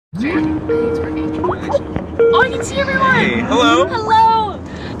It's working. Oh, I can see everyone! Hey, hello! Hello!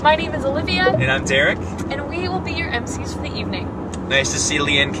 My name is Olivia. And I'm Derek. And we will be your MCs for the evening. Nice to see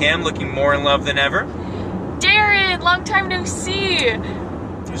Leah and Cam looking more in love than ever. Darren, long time no see!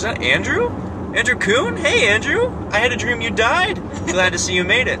 Is that Andrew? Andrew Kuhn? Hey, Andrew! I had a dream you died. Glad to see you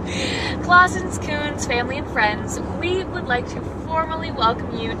made it. Clausens, Kuhn's, family, and friends, we would like to formally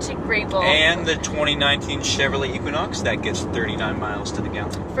welcome you to Grable. And the 2019 Chevrolet Equinox that gets 39 miles to the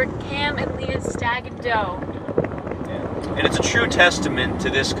gallon. For Cam and Leah's Stag and Doe. Yeah. And it's a true testament to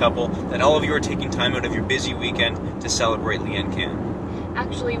this couple that all of you are taking time out of your busy weekend to celebrate Leah and Cam.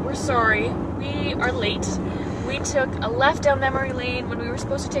 Actually, we're sorry. We are late. We took a left down memory lane when we were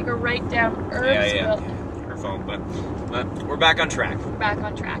supposed to take a right down Herbsville. Yeah. Her phone, but we're back on track. We're back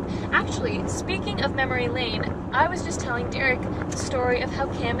on track. Actually, speaking of memory lane, I was just telling Derek the story of how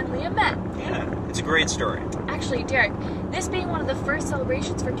Cam and Leah met. Yeah, it's a great story. Actually, Derek, this being one of the first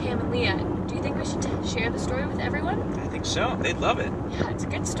celebrations for Cam and Leah, do you think we should share the story with everyone? I think so. They'd love it. Yeah, it's a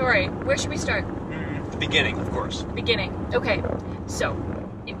good story. Where should we start? The beginning, of course. Beginning. Okay, so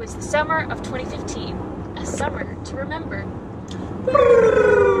it was the summer of 2015. A summer to remember.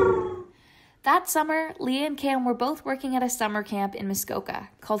 That summer, Leah and Cam were both working at a summer camp in Muskoka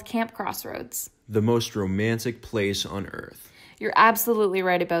called Camp Crossroads. The most romantic place on earth. You're absolutely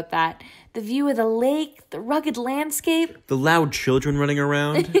right about that. The view of the lake, the rugged landscape. The loud children running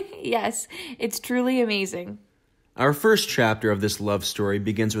around. Yes, it's truly amazing. Our first chapter of this love story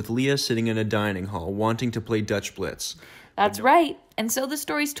begins with Leah sitting in a dining hall wanting to play Dutch Blitz. That's right. And so the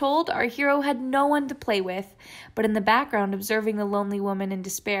story's told, our hero had no one to play with. But in the background, observing the lonely woman in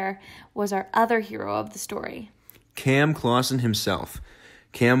despair, was our other hero of the story. Cam Clausen himself.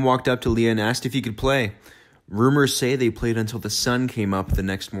 Cam walked up to Leah and asked if he could play. Rumors say they played until the sun came up the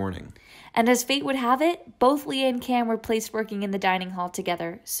next morning. And as fate would have it, both Leah and Cam were placed working in the dining hall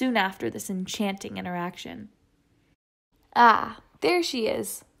together soon after this enchanting interaction. Ah, there she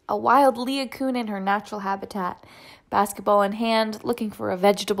is. A wild Leah Kuhn in her natural habitat. Basketball in hand, looking for a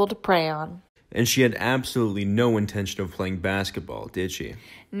vegetable to prey on. And she had absolutely no intention of playing basketball, did she?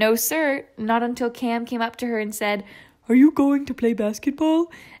 No, sir. Not until Cam came up to her and said, "Are you going to play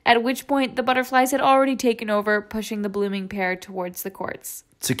basketball?" At which point, the butterflies had already taken over, pushing the blooming pair towards the courts.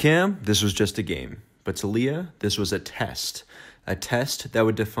 To Cam, this was just a game. But to Leah, this was a test. A test that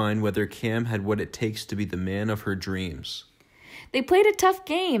would define whether Cam had what it takes to be the man of her dreams. They played a tough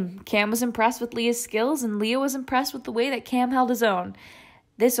game. Cam was impressed with Leah's skills, and Leah was impressed with the way that Cam held his own.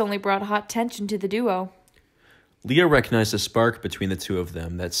 This only brought hot tension to the duo. Leah recognized a spark between the two of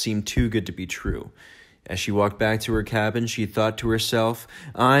them that seemed too good to be true. As she walked back to her cabin, she thought to herself,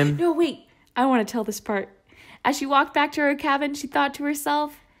 No, wait. I want to tell this part. As she walked back to her cabin, she thought to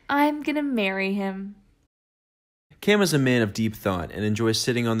herself, I'm gonna marry him. Cam is a man of deep thought and enjoys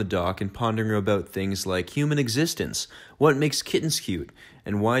sitting on the dock and pondering about things like human existence, what makes kittens cute,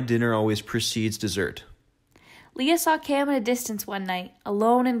 and why dinner always precedes dessert. Leah saw Cam at a distance one night,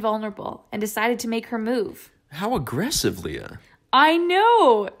 alone and vulnerable, and decided to make her move. How aggressive, Leah. I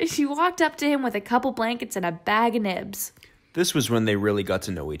know! She walked up to him with a couple blankets and a bag of nibs. This was when they really got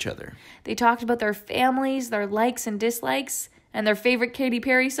to know each other. They talked about their families, their likes and dislikes, and their favorite Katy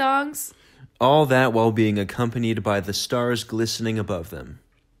Perry songs. All that while being accompanied by the stars glistening above them.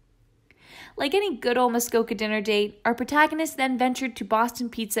 Like any good old Muskoka dinner date, our protagonist then ventured to Boston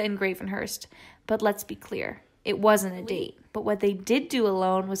Pizza in Gravenhurst. But let's be clear, it wasn't a date. But what they did do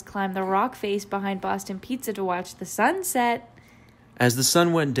alone was climb the rock face behind Boston Pizza to watch the sunset. As the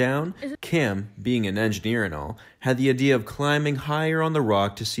sun went down, Cam, being an engineer and all, had the idea of climbing higher on the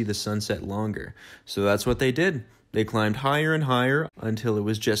rock to see the sunset longer. So that's what they did. They climbed higher and higher until it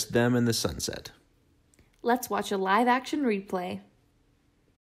was just them and the sunset. Let's watch a live-action replay.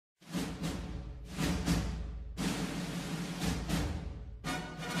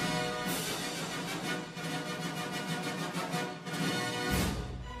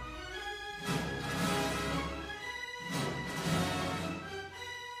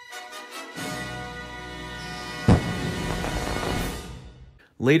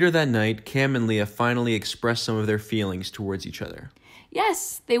 Later that night, Cam and Leah finally expressed some of their feelings towards each other.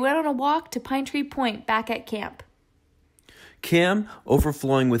 Yes, they went on a walk to Pine Tree Point back at camp. Cam,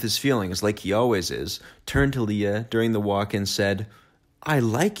 overflowing with his feelings like he always is, turned to Leah during the walk and said, "I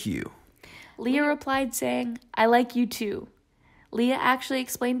like you." Leah replied saying, "I like you too." Leah actually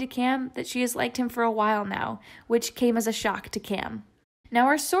explained to Cam that she has liked him for a while now, which came as a shock to Cam. Now,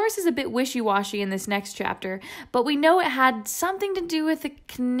 our source is a bit wishy-washy in this next chapter, but we know it had something to do with a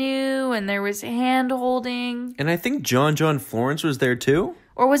canoe and there was hand-holding. And I think John Florence was there too?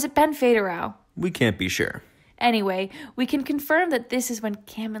 Or was it Ben Federow? We can't be sure. Anyway, we can confirm that this is when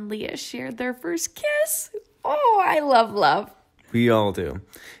Cam and Leah shared their first kiss. Oh, I love love. We all do,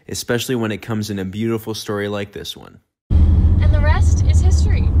 especially when it comes in a beautiful story like this one. And the rest is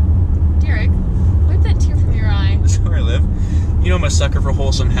history. Derek, wipe that tear from your eye. Sorry, Liv. You know I'm a sucker for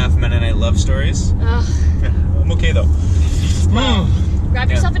wholesome half-Mennonite love stories. Ugh. I'm okay, though. Well,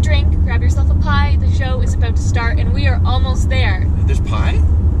 grab yourself a drink, grab yourself a pie. The show is about to start, and we are almost there. There's pie?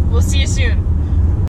 We'll see you soon.